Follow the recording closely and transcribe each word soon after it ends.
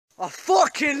I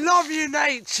fucking love you,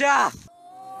 nature! I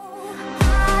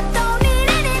don't need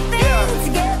anything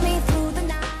to get me through the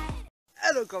night.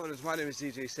 Hello governors, my name is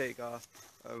DJ SEGA.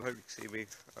 Hope you can see me.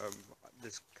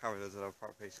 This camera doesn't have a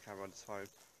front facing camera on this phone.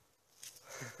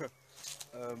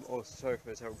 Also sorry for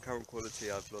the terrible camera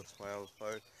quality, I've lost my old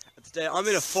phone. And today I'm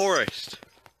in a forest.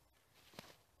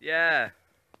 Yeah.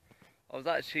 I was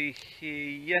actually here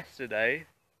yesterday,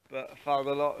 but I found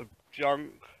a lot of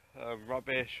junk,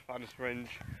 rubbish, found a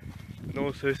syringe, and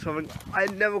also something I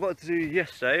never got to do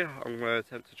yesterday. I'm going to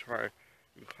attempt to try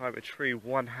and climb a tree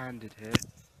one-handed here.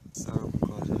 Oh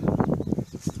god.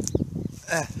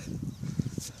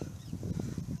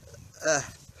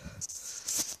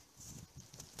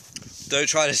 Don't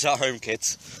try this at home,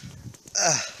 kids.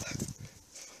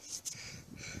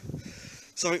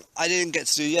 Something I didn't get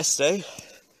to do yesterday,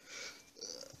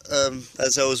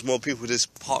 as there was more people, this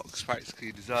park's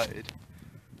practically deserted.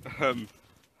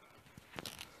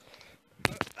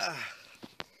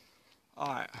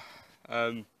 Alright,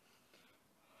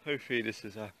 hopefully this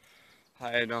is a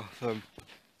high enough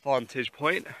vantage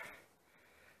point.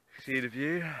 See the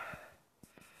view.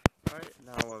 Right,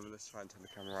 now let's try and turn the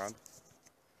camera around.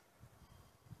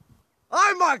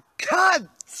 I'm a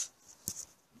cunt!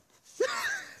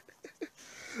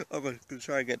 I'm gonna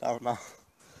try and get down now.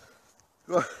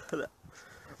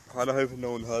 Kind of hoping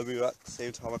no one heard me, but at the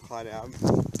same time I kind of am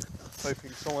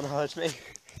hoping someone heard me.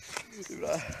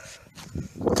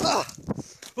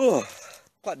 Oh,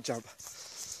 quite a jump.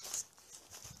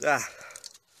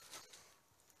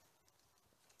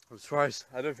 I'm surprised.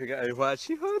 I don't think anyone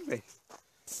actually heard me.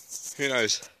 Who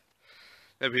knows?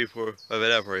 Maybe people over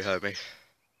there probably heard me.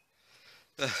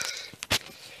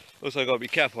 Also, I gotta be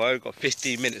careful. I've got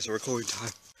 15 minutes of recording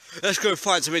time. Let's go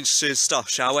find some interesting stuff,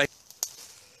 shall we?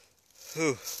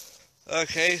 Whew.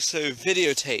 Okay, so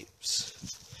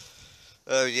videotapes.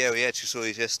 Oh yeah, we actually saw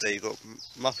these yesterday. You got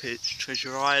Muppets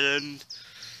Treasure Island.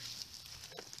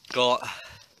 Got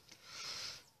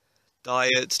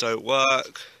Diets Don't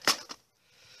Work.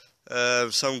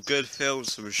 Some good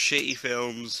films, some shitty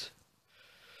films.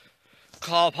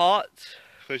 Car parts,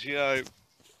 because you know,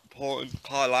 important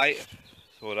car light.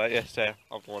 Saw that yesterday.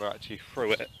 I'm the one who actually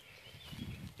threw it.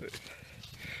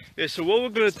 Yeah, so what we're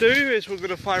going to do is we're going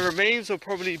to find remains of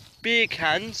probably beer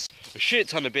cans, a shit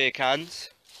ton of beer cans,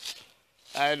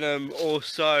 and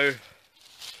also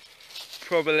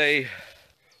probably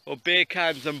beer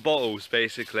cans and bottles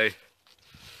basically.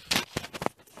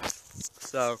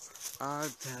 So I'm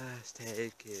just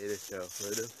taking a stroll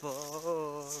through the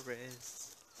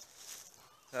forest.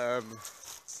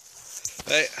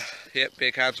 Hey, yep,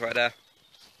 beer cans right there.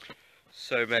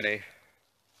 So many.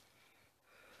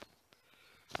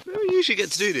 I don't usually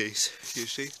get to do these,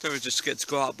 usually. I don't just get to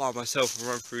go out by myself and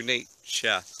run through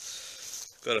nature.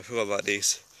 God, I forgot about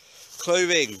these.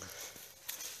 Clothing.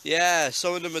 Yeah,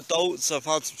 some of them adults. I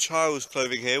found some child's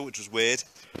clothing here, which was weird.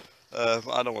 I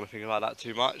don't want to think about that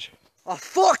too much. I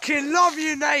fucking love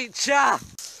you, nature!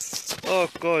 Oh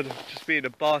god, just being a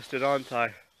bastard, aren't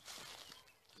I?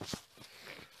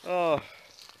 Oh.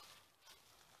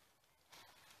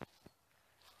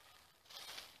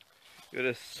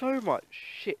 There's so much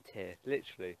shit here,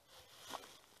 literally.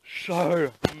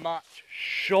 So much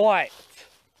shite.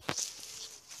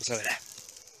 What's over there?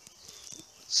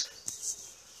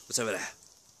 What's over there?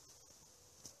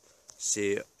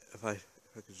 See, if I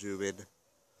can zoom in.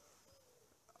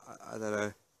 I don't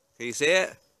know. Can you see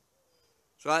it?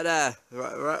 It's right there.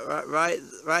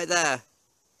 Right there.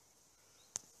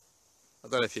 I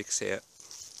don't know if you can see it.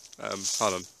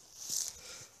 Hold on.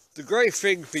 The great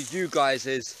thing for you guys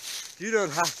is you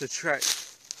don't have to trek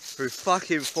through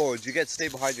fucking fords. You get to stay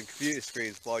behind your computer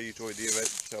screens while you join the event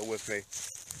show with me.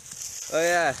 Oh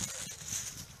yeah.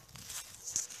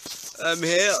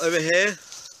 Over here.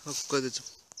 Oh god, there's a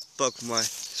bug on my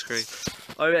screen.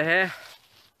 Over here,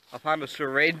 I found a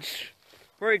syringe,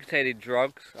 probably containing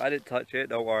drugs. I didn't touch it,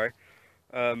 don't worry.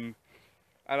 And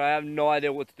I have no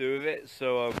idea what to do with it,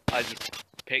 so I just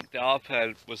picked it up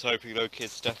and was hoping no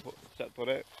kids stepped on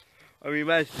it. I mean, we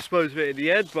managed to dispose of it in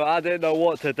the end, but I didn't know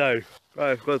what to do.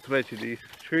 Right, I forgot to mention these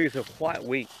trees are quite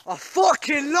weak. I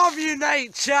fucking love you,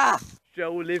 nature!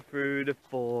 Strolling through the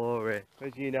forest,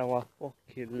 because you know I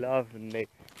fucking love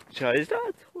nature. Is that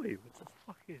a toy? What the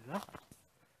fuck is that?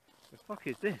 The fuck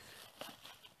is this?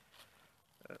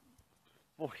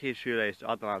 Fucking shoelace. I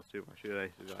don't know how to do my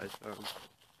shoelaces, guys.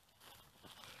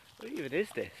 What even is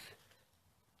this?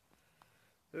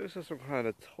 It looks like some kind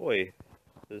of toy.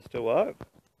 Does it still work?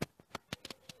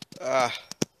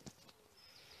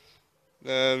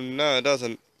 No it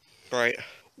doesn't. Right.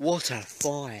 What a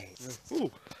find.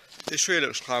 Ooh, this tree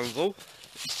looks climbable.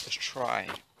 Let's try.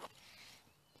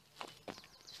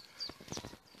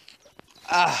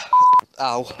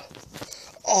 Ow.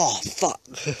 Oh, fuck.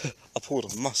 I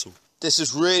pulled a muscle. This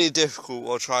is really difficult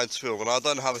while trying to film, and I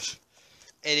don't have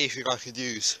anything I could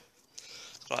use.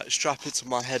 Like, strap it to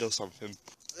my head or something.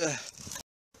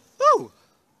 Oh!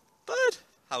 Bird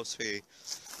house thingy.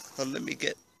 And let me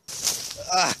get...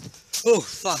 Oh,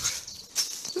 fuck.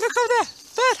 Look over there.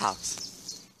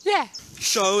 Birdhouse. Yeah.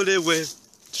 Strolling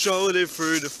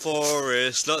through the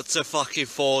forest. Lots of fucking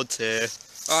fawns here.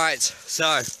 Alright,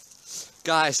 so,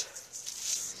 guys.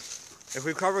 If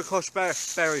we come across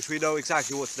berries, we know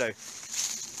exactly what to do.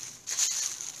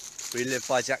 We live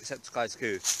by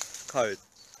Jacksepticeye's code.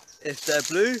 If they're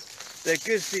blue, they're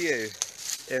good for you.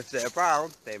 If they're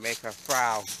brown, they make a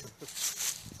frown.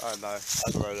 I don't know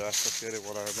the rest, that's the only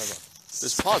one I remember.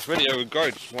 This part's really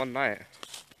overgrown just one night.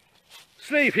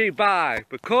 Sleeping bag,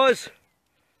 because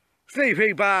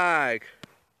sleeping bag.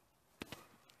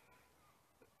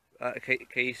 Can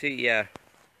you see? Yeah,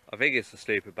 I think it's a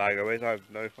sleeping bag. I have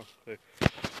no fucking clue.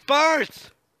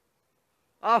 Birds!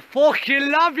 I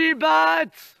fucking love you,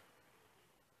 birds!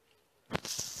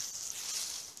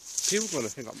 People are gonna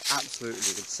think I'm absolutely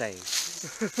insane.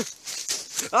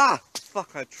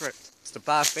 Fuck! I tripped. It's the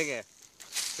bad thing here.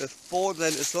 There's thorns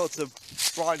and there's lots of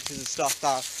branches and stuff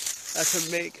that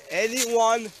can make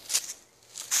anyone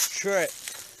trip.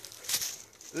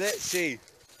 Let's see.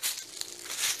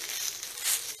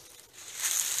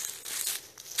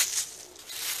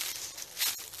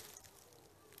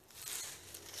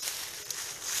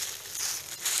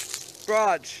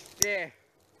 Branch, yeah.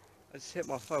 I just hit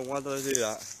my phone. Why did I do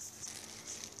that?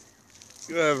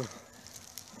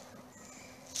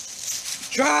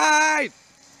 Train!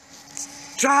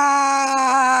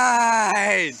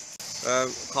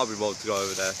 Can't be bothered to go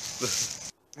over there.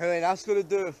 Anyway, that's gonna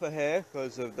do it for here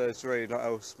because there's really not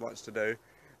else much to do.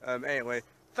 Anyway,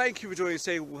 thank you for joining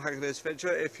SEGA Wolfpack on this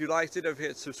adventure. If you liked it, don't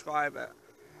forget to subscribe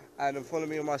and follow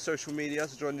me on my social media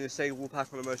to join the SEGA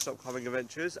Wolfpack on the most upcoming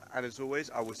adventures. And as always,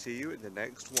 I will see you in the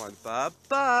next one. Bye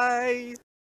bye.